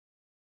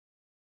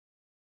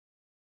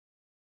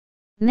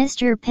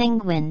Mr.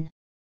 Penguin.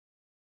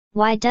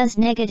 Why does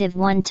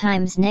 -1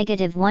 times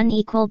 -1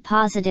 equal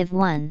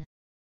 +1?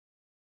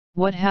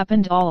 What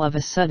happened all of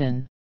a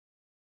sudden?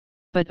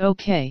 But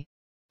okay,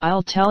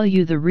 I'll tell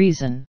you the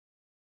reason.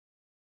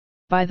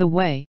 By the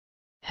way,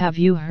 have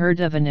you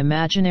heard of an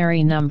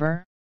imaginary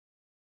number?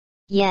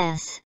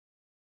 Yes.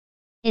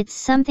 It's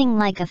something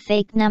like a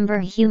fake number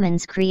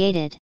humans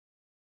created.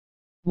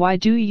 Why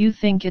do you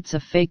think it's a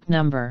fake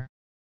number?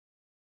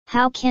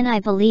 How can I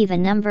believe a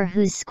number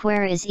whose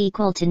square is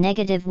equal to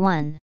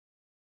 -1?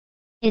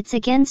 It's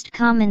against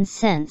common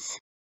sense.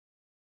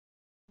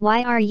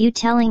 Why are you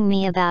telling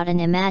me about an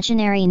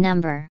imaginary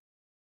number?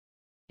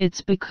 It's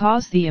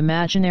because the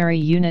imaginary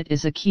unit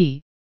is a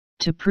key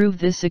to prove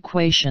this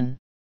equation.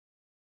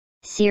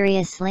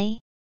 Seriously?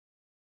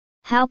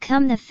 How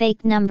come the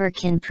fake number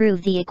can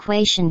prove the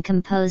equation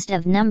composed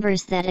of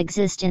numbers that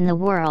exist in the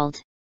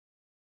world?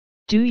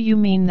 Do you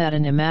mean that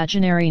an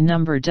imaginary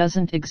number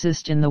doesn't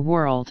exist in the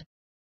world,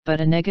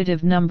 but a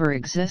negative number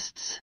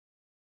exists?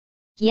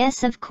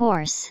 Yes, of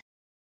course.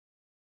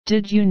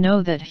 Did you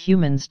know that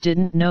humans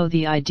didn't know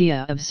the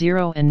idea of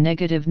zero and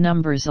negative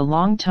numbers a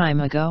long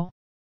time ago?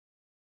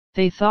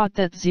 They thought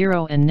that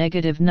zero and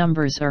negative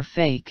numbers are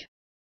fake.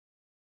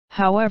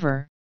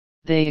 However,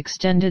 they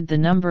extended the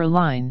number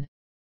line,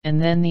 and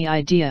then the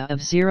idea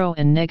of zero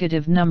and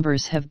negative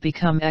numbers have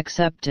become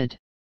accepted.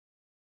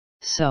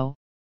 So,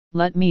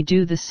 let me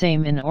do the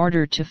same in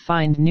order to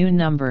find new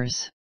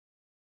numbers.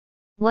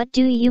 What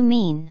do you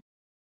mean?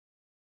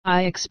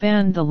 I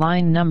expand the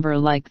line number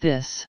like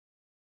this.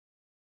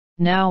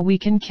 Now we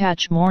can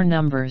catch more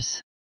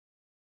numbers.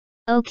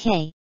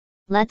 Okay,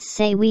 let's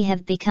say we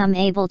have become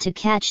able to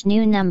catch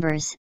new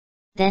numbers,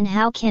 then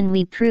how can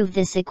we prove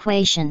this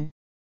equation?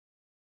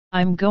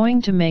 I'm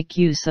going to make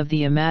use of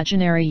the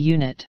imaginary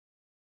unit.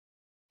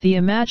 The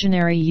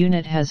imaginary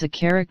unit has a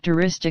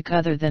characteristic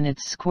other than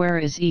its square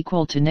is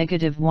equal to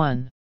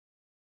 -1.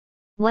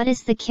 What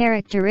is the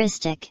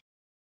characteristic?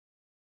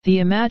 The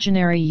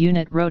imaginary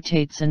unit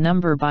rotates a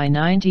number by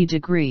 90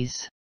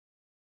 degrees.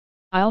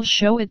 I'll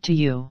show it to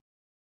you.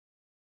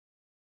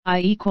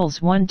 I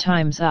equals 1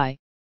 times I,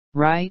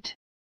 right?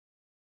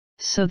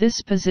 So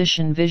this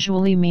position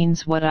visually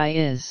means what I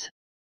is.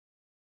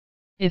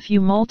 If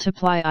you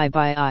multiply I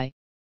by I,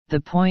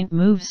 the point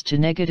moves to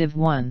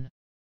 -1.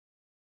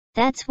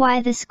 That's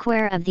why the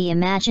square of the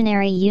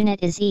imaginary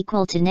unit is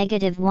equal to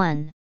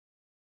 -1.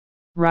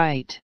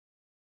 Right.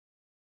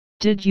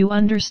 Did you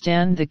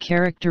understand the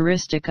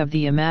characteristic of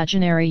the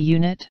imaginary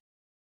unit?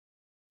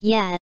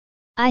 Yeah,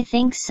 I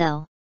think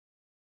so.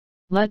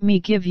 Let me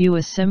give you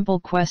a simple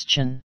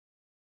question.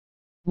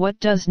 What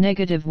does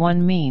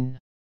 -1 mean?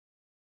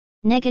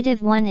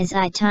 -1 is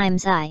I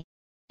times I,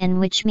 and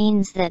which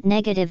means that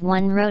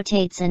 -1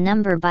 rotates a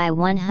number by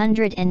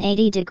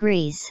 180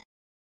 degrees.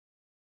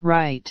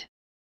 Right.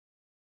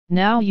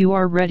 Now you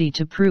are ready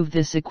to prove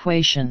this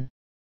equation.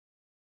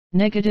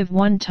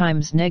 -1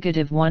 times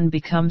 -1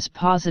 becomes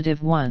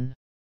 +1.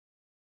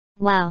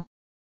 Wow.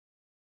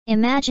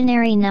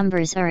 Imaginary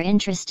numbers are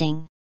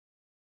interesting.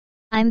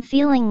 I'm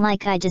feeling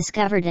like I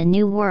discovered a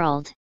new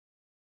world.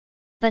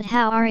 But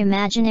how are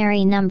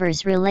imaginary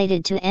numbers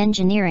related to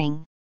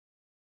engineering?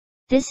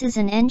 This is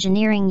an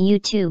engineering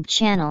YouTube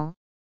channel,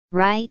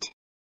 right?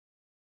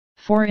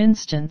 For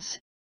instance,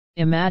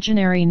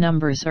 imaginary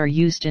numbers are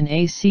used in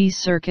AC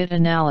circuit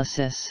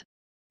analysis,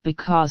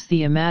 because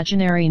the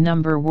imaginary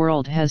number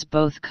world has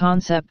both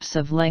concepts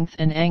of length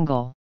and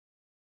angle.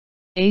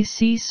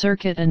 AC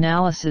circuit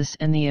analysis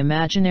and the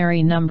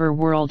imaginary number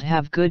world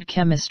have good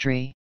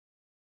chemistry.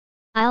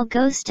 I'll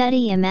go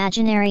study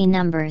imaginary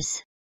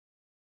numbers.